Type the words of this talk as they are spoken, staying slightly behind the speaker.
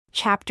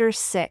Chapter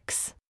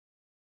 6.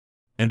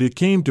 And it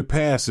came to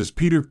pass, as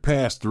Peter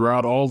passed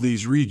throughout all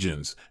these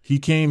regions, he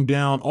came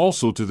down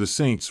also to the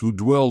saints who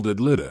dwelled at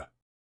Lydda.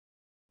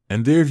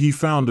 And there he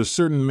found a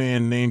certain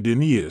man named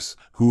Aeneas,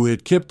 who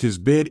had kept his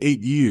bed 8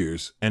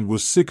 years, and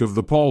was sick of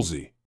the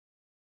palsy.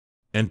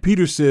 And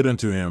Peter said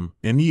unto him,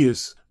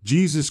 Aeneas,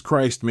 Jesus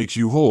Christ makes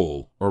you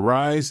whole,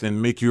 arise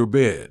and make your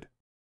bed.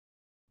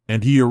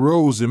 And he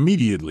arose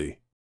immediately.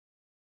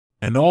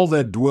 And all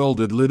that dwelled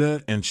at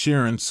Lydda and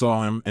Sharon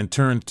saw him and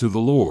turned to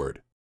the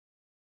Lord.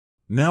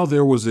 Now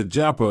there was at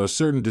Joppa a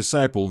certain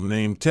disciple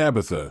named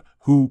Tabitha,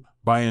 who,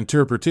 by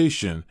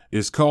interpretation,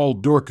 is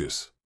called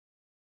Dorcas.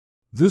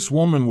 This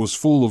woman was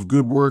full of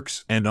good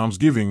works and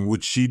almsgiving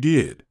which she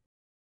did.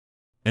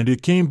 And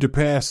it came to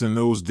pass in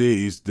those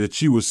days that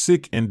she was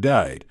sick and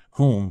died,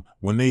 whom,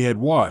 when they had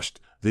washed,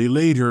 they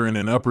laid her in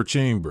an upper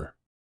chamber.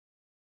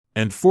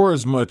 And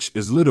forasmuch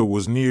as Lydda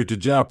was near to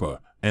Joppa,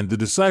 and the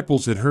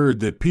disciples had heard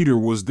that Peter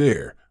was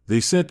there, they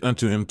sent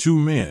unto him 2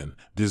 men,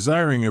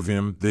 desiring of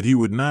him that he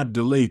would not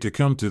delay to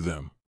come to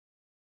them.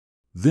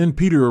 Then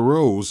Peter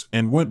arose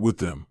and went with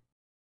them.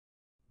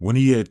 When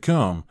he had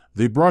come,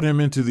 they brought him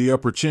into the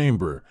upper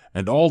chamber,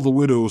 and all the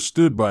widows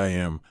stood by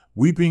him,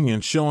 weeping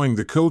and showing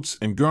the coats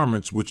and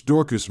garments which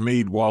Dorcas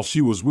made while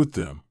she was with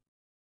them.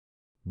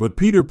 But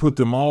Peter put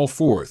them all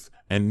forth,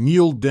 and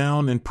kneeled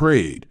down and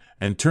prayed,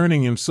 and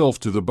turning himself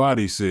to the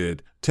body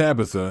said,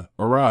 Tabitha,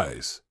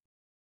 arise.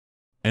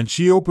 And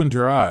she opened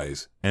her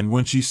eyes, and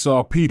when she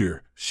saw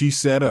Peter, she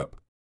sat up.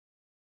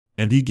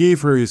 And he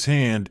gave her his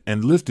hand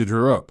and lifted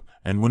her up,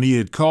 and when he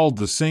had called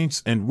the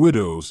saints and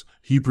widows,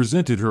 he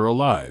presented her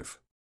alive.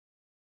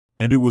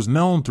 And it was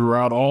known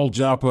throughout all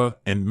Joppa,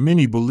 and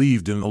many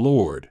believed in the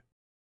Lord.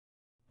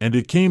 And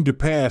it came to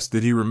pass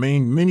that he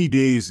remained many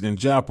days in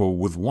Joppa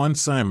with one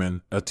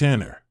Simon, a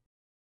tanner.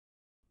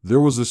 There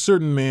was a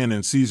certain man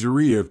in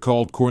Caesarea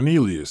called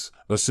Cornelius,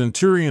 a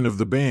centurion of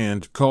the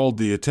band called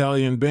the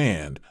Italian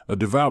band, a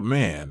devout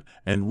man,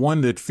 and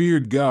one that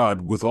feared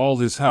God with all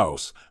his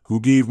house,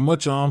 who gave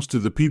much alms to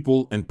the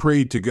people and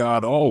prayed to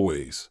God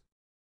always.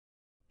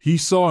 He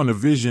saw in a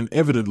vision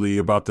evidently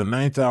about the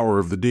 9th hour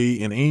of the day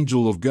an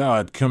angel of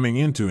God coming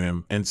into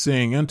him and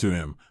saying unto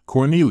him,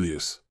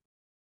 Cornelius.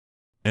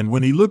 And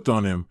when he looked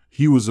on him,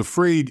 he was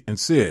afraid and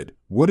said,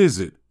 What is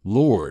it,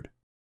 Lord?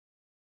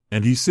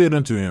 And he said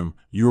unto him,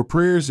 Your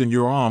prayers and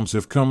your alms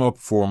have come up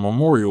for a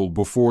memorial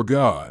before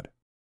God.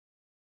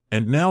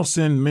 And now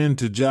send men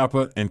to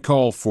Joppa and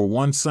call for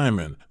one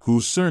Simon,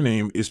 whose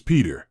surname is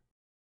Peter.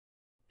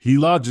 He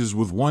lodges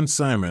with one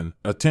Simon,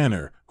 a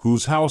tanner,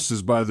 whose house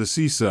is by the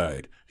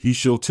seaside. He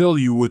shall tell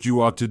you what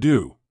you ought to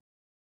do.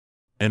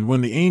 And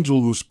when the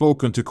angel who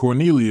spoke unto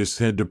Cornelius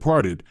had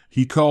departed,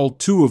 he called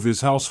 2 of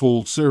his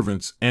household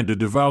servants and a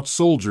devout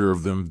soldier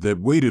of them that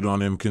waited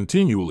on him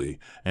continually,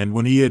 and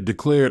when he had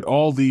declared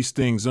all these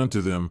things unto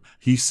them,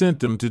 he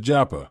sent them to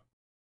Joppa.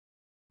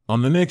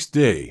 On the next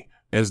day,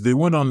 as they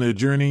went on their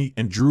journey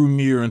and drew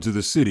near unto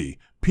the city,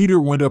 Peter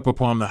went up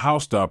upon the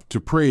housetop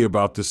to pray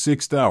about the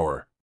 6th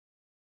hour.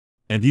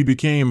 And he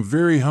became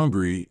very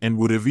hungry and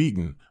would have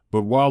eaten,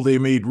 but while they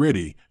made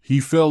ready, he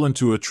fell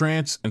into a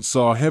trance and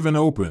saw heaven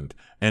opened,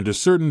 and a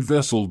certain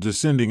vessel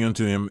descending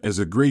unto him as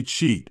a great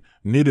sheet,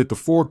 knit at the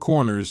 4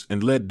 corners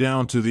and let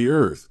down to the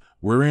earth,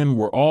 wherein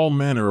were all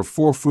manner of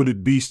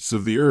 4-footed beasts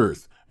of the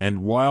earth,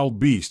 and wild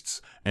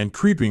beasts, and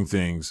creeping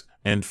things,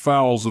 and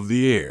fowls of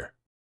the air.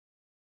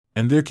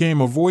 And there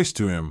came a voice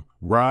to him,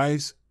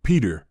 Rise,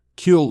 Peter,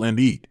 kill and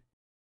eat.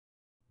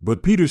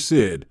 But Peter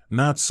said,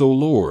 Not so,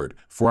 Lord,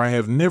 for I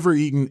have never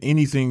eaten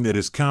anything that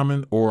is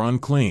common or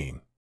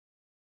unclean.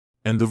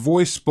 And the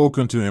voice spoke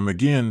unto him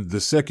again the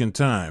 2nd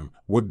time,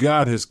 What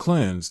God has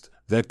cleansed,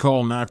 that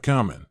call not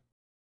common.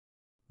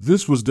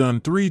 This was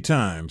done 3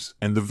 times,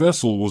 and the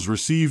vessel was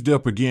received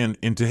up again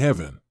into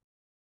heaven.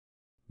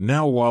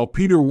 Now while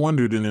Peter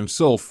wondered in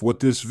himself what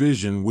this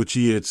vision which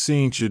he had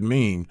seen should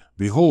mean,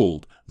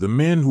 behold, the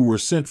men who were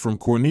sent from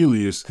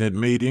Cornelius had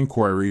made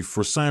inquiry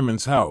for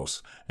Simon's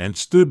house, and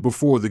stood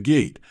before the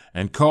gate,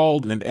 and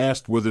called and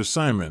asked whether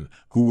Simon,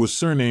 who was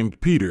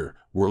surnamed Peter,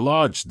 were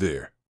lodged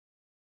there.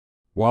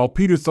 While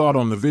Peter thought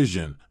on the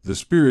vision, the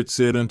Spirit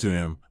said unto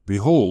him,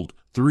 Behold,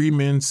 3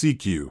 men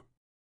seek you.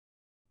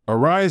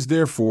 Arise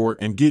therefore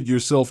and get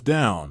yourself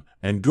down,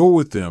 and go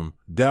with them,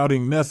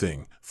 doubting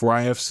nothing, for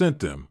I have sent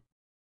them.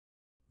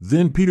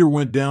 Then Peter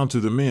went down to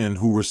the men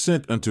who were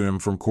sent unto him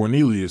from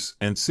Cornelius,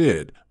 and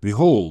said,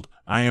 Behold,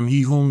 I am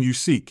he whom you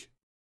seek.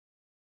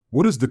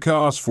 What is the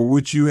cause for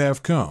which you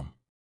have come?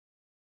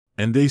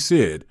 And they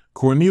said,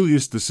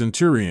 Cornelius the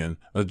centurion,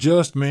 a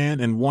just man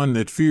and one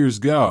that fears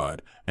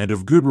God, and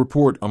of good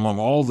report among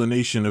all the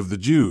nation of the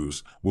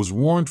Jews, was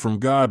warned from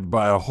God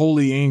by a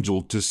holy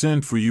angel to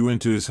send for you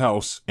into his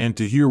house and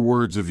to hear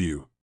words of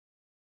you.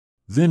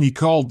 Then he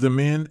called them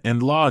in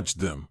and lodged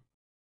them.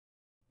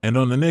 And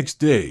on the next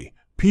day,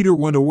 Peter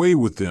went away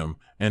with them,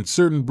 and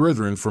certain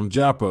brethren from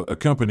Joppa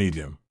accompanied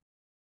him.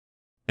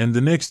 And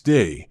the next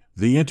day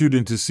they entered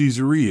into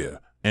Caesarea,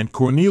 and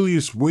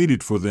Cornelius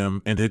waited for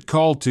them and had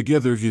called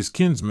together his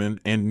kinsmen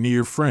and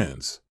near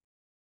friends.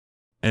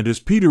 And as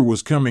Peter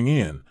was coming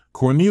in,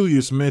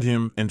 Cornelius met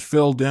him and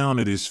fell down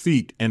at his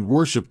feet and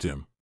worshipped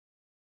him.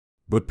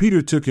 But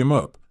Peter took him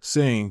up,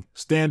 saying,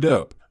 "Stand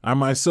up, I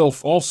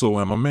myself also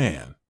am a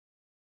man."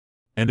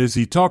 And as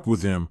he talked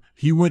with him,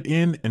 he went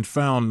in and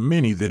found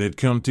many that had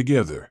come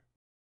together.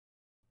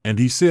 And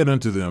he said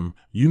unto them,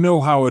 You know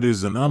how it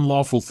is an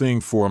unlawful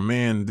thing for a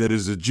man that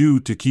is a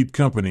Jew to keep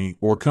company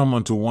or come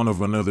unto one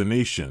of another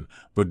nation,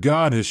 but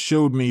God has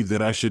showed me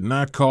that I should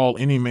not call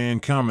any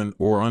man common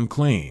or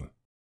unclean.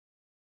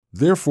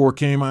 Therefore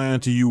came I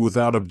unto you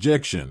without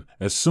objection,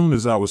 as soon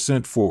as I was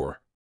sent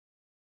for.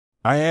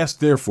 I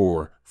asked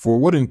therefore, for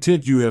what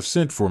intent you have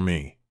sent for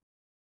me?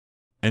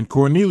 And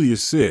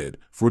Cornelius said,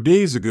 For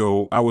days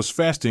ago I was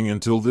fasting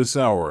until this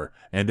hour,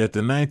 and at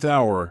the 9th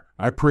hour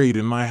I prayed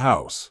in my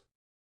house.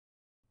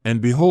 And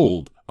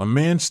behold, a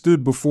man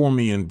stood before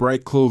me in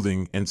bright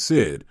clothing, and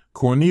said,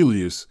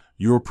 Cornelius,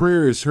 your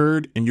prayer is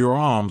heard, and your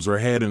alms are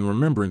had in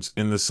remembrance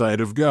in the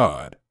sight of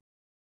God.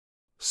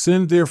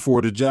 Send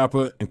therefore to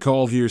Joppa, and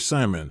call here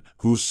Simon,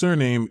 whose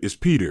surname is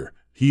Peter.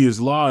 He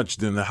is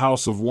lodged in the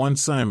house of one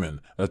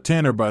Simon, a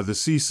tanner by the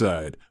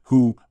seaside,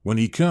 who, when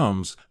he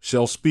comes,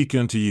 shall speak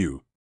unto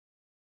you.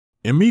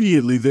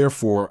 Immediately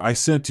therefore I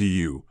sent to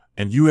you,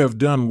 and you have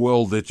done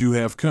well that you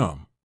have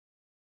come.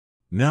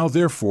 Now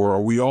therefore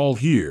are we all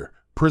here,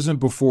 present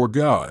before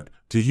God,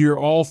 to hear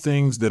all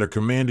things that are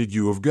commanded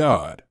you of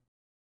God.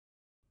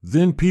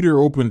 Then Peter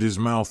opened his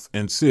mouth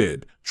and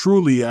said,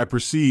 Truly I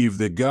perceive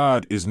that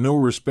God is no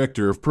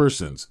respecter of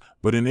persons,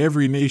 but in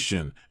every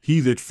nation he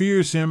that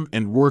fears him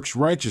and works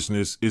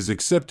righteousness is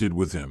accepted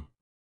with him.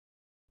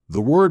 The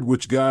word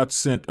which God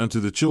sent unto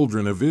the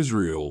children of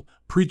Israel,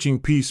 preaching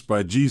peace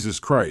by Jesus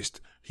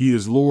Christ, he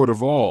is Lord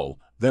of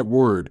all, that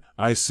word,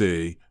 I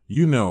say,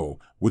 you know,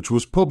 which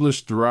was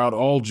published throughout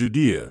all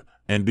Judea,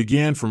 and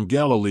began from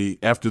Galilee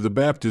after the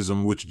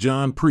baptism which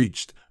John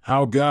preached,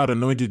 how God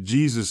anointed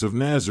Jesus of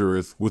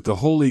Nazareth with the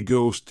Holy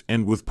Ghost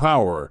and with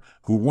power,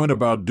 who went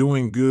about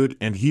doing good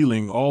and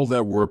healing all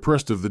that were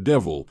oppressed of the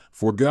devil,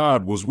 for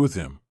God was with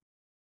him.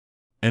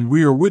 And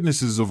we are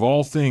witnesses of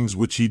all things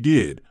which he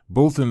did,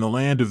 both in the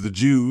land of the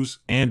Jews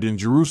and in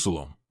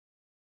Jerusalem.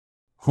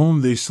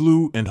 Whom they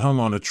slew and hung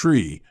on a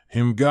tree,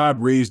 him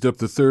God raised up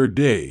the 3rd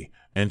day,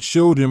 and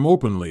showed him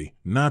openly,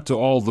 not to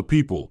all the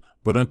people,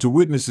 but unto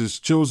witnesses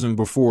chosen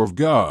before of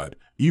God,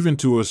 even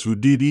to us who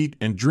did eat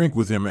and drink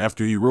with him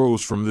after he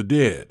rose from the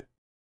dead.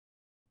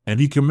 And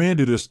he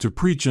commanded us to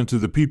preach unto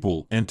the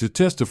people and to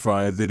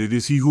testify that it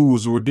is he who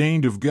was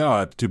ordained of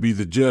God to be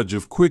the judge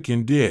of quick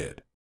and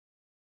dead.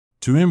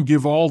 To him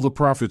give all the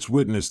prophets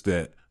witness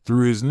that,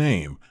 through his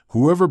name,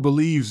 whoever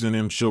believes in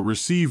him shall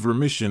receive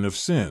remission of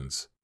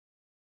sins.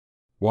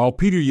 While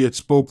Peter yet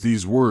spoke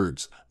these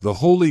words, the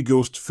Holy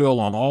Ghost fell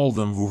on all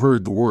them who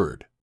heard the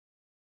word.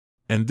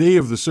 And they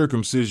of the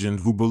circumcision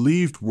who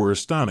believed were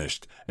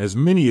astonished, as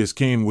many as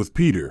came with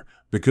Peter,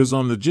 because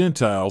on the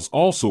Gentiles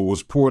also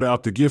was poured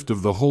out the gift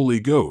of the Holy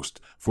Ghost,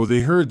 for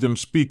they heard them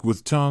speak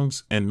with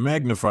tongues and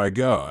magnify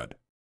God.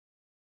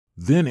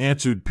 Then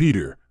answered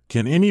Peter,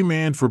 Can any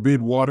man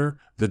forbid water,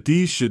 that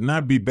these should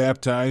not be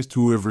baptized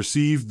who have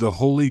received the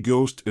Holy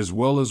Ghost as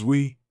well as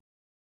we?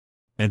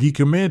 And he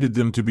commanded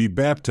them to be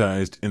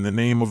baptized in the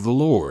name of the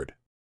Lord.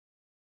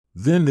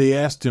 Then they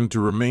asked him to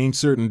remain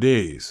certain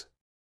days.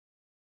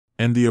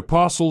 And the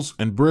apostles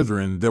and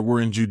brethren that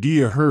were in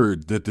Judea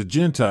heard that the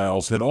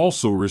Gentiles had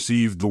also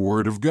received the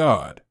word of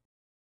God.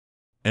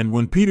 And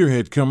when Peter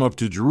had come up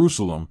to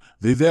Jerusalem,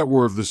 they that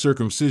were of the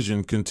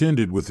circumcision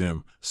contended with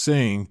him,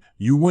 saying,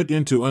 You went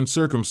into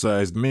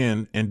uncircumcised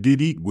men and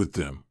did eat with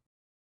them.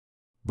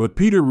 But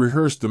Peter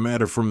rehearsed the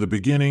matter from the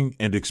beginning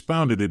and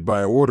expounded it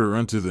by order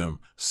unto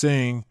them,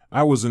 saying,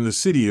 I was in the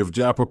city of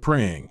Joppa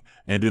praying,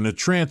 and in a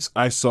trance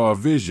I saw a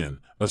vision,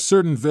 a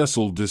certain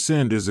vessel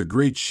descend as a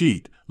great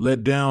sheet,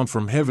 let down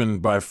from heaven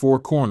by 4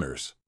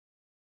 corners.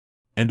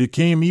 And it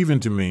came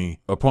even to me,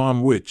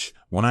 upon which,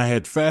 when I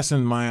had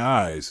fastened my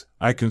eyes,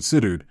 I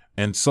considered,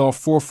 and saw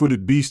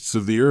 4-footed beasts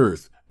of the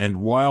earth,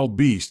 and wild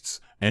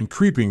beasts, and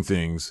creeping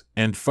things,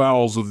 and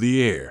fowls of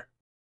the air.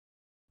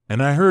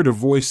 And I heard a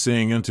voice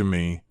saying unto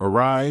me,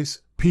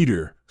 Arise,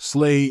 Peter,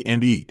 slay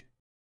and eat.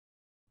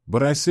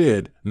 But I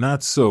said,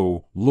 Not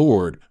so,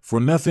 Lord, for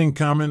nothing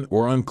common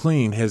or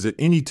unclean has at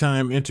any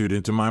time entered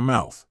into my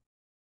mouth.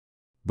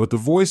 But the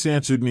voice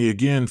answered me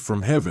again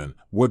from heaven,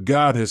 What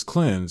God has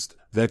cleansed,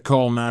 that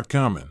call not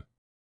common.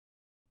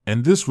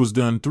 And this was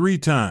done 3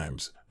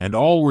 times, and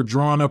all were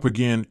drawn up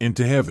again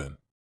into heaven.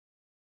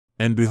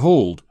 And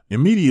behold,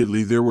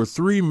 immediately there were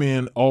 3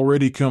 men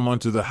already come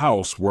unto the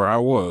house where I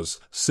was,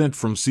 sent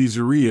from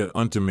Caesarea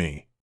unto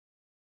me.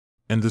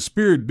 And the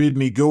Spirit bid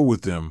me go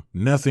with them,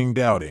 nothing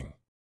doubting.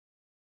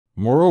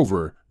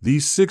 Moreover,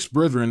 these 6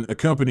 brethren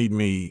accompanied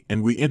me,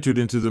 and we entered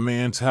into the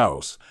man's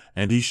house,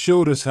 and he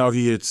showed us how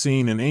he had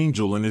seen an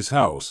angel in his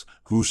house,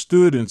 who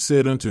stood and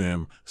said unto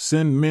him,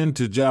 Send men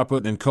to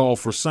Joppa and call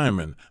for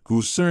Simon,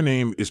 whose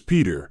surname is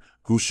Peter,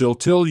 who shall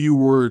tell you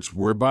words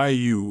whereby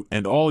you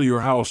and all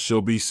your house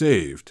shall be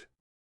saved.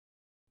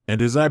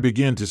 And as I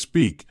began to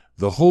speak,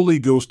 the Holy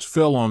Ghost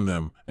fell on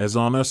them, as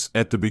on us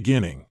at the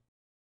beginning.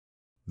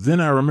 Then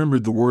I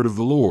remembered the word of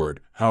the Lord,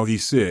 how he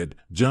said,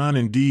 John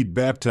indeed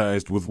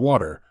baptized with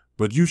water,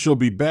 but you shall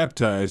be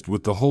baptized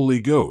with the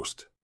Holy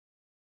Ghost.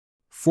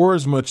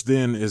 Forasmuch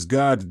then as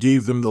God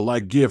gave them the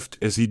like gift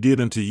as he did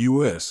unto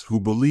us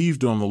who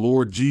believed on the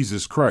Lord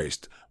Jesus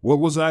Christ, what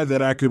was I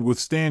that I could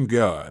withstand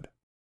God?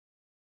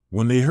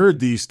 When they heard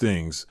these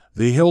things,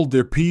 they held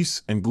their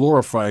peace and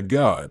glorified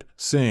God,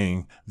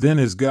 saying, Then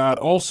is God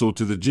also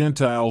to the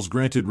Gentiles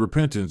granted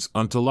repentance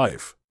unto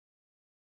life.